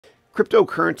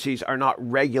cryptocurrencies are not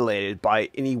regulated by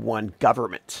any one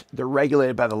government. They're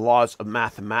regulated by the laws of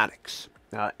mathematics.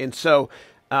 And so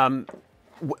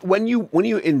when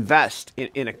you invest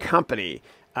in a company,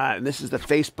 and this is the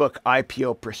Facebook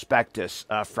IPO prospectus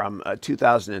from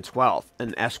 2012,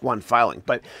 an S1 filing.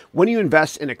 But when you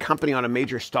invest in a company on a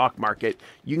major stock market,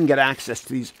 you can get access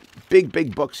to these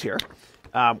big books here,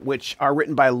 which are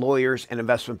written by lawyers and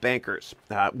investment bankers,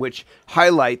 which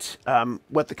highlights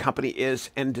what the company is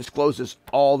and discloses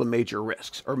all the major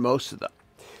risks, or most of them.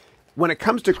 When it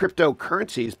comes to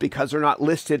cryptocurrencies, because they're not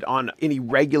listed on any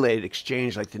regulated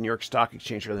exchange like the New York Stock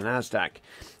Exchange or the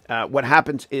NASDAQ, what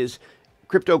happens is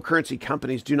cryptocurrency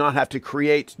companies do not have to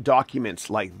create documents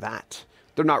like that.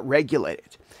 They're not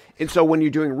regulated. And so when you're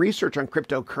doing research on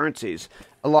cryptocurrencies,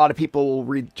 a lot of people will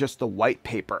read just the white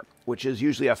paper, which is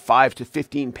usually a 5 to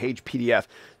 15 page PDF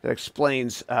that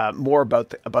explains more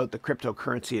about the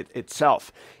cryptocurrency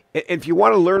itself. If you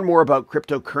want to learn more about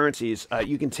cryptocurrencies,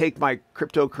 you can take my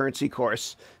cryptocurrency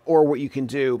course, or what you can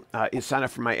do is sign up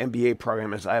for my MBA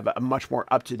program, as I have a much more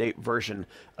up-to-date version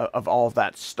of all of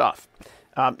that stuff.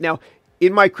 Now,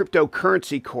 in my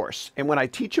cryptocurrency course, and when I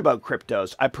teach about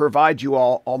cryptos, I provide you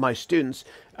all my students,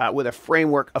 with a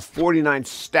framework of 49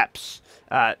 steps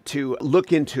to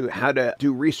look into how to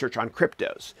do research on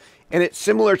cryptos. And it's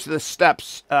similar to the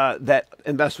steps that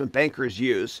investment bankers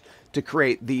use to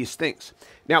create these things.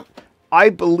 Now, I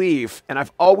believe, and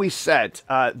I've always said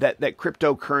that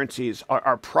cryptocurrencies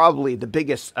are probably the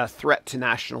biggest threat to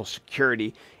national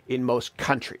security in most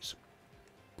countries.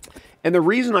 And the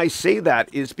reason I say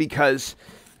that is because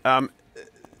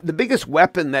the biggest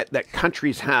weapon that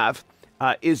countries have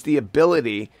is the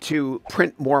ability to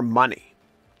print more money.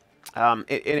 And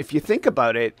if you think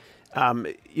about it,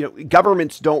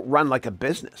 governments don't run like a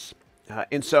business.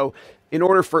 And so in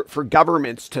order for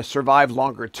governments to survive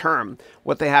longer term,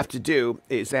 what they have to do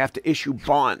is they have to issue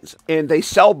bonds, and they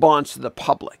sell bonds to the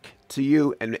public, to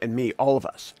you and me, all of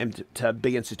us, and to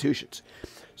big institutions.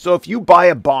 So if you buy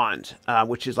a bond,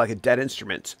 which is like a debt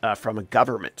instrument from a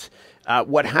government,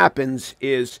 what happens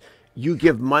is you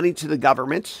give money to the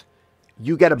government,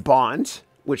 you get a bond,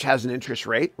 which has an interest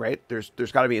rate, right?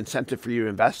 There's got to be incentive for you to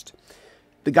invest.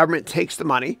 The government takes the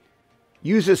money,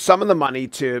 uses some of the money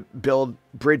to build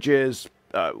bridges,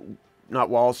 not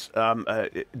walls,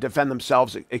 defend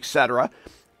themselves, etc.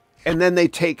 And then they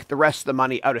take the rest of the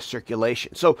money out of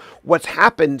circulation. So what's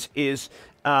happened is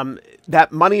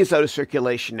that money is out of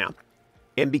circulation now.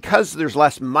 And because there's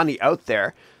less money out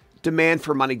there, demand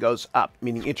for money goes up,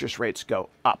 meaning interest rates go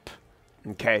up.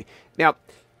 Okay. Now,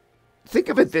 think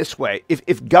of it this way.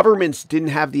 If governments didn't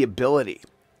have the ability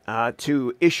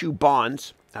to issue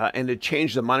bonds and to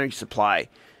change the money supply,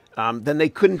 then they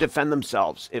couldn't defend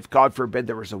themselves if, God forbid,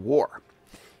 there was a war.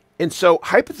 And so,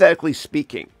 hypothetically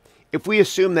speaking, if we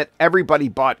assume that everybody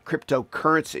bought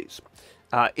cryptocurrencies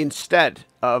instead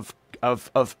of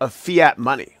fiat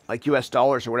money, like US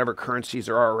dollars or whatever currencies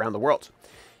there are around the world,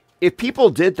 if people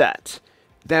did that,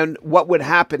 then what would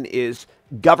happen is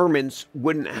governments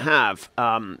wouldn't have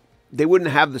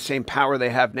the same power they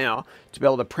have now to be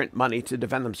able to print money to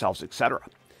defend themselves, etc.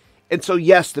 And so,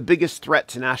 yes, the biggest threat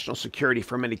to national security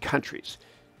for many countries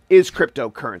is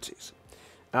cryptocurrencies.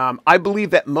 I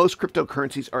believe that most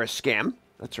cryptocurrencies are a scam.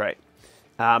 That's right.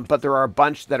 But there are a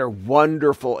bunch that are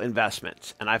wonderful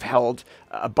investments. And I've held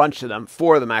a bunch of them,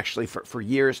 4 of them actually, for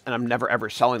years, and I'm never ever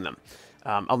selling them.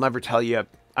 I'll never tell you.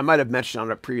 I might have mentioned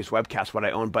on a previous webcast what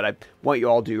I own, but I want you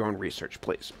all to do your own research,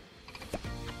 please.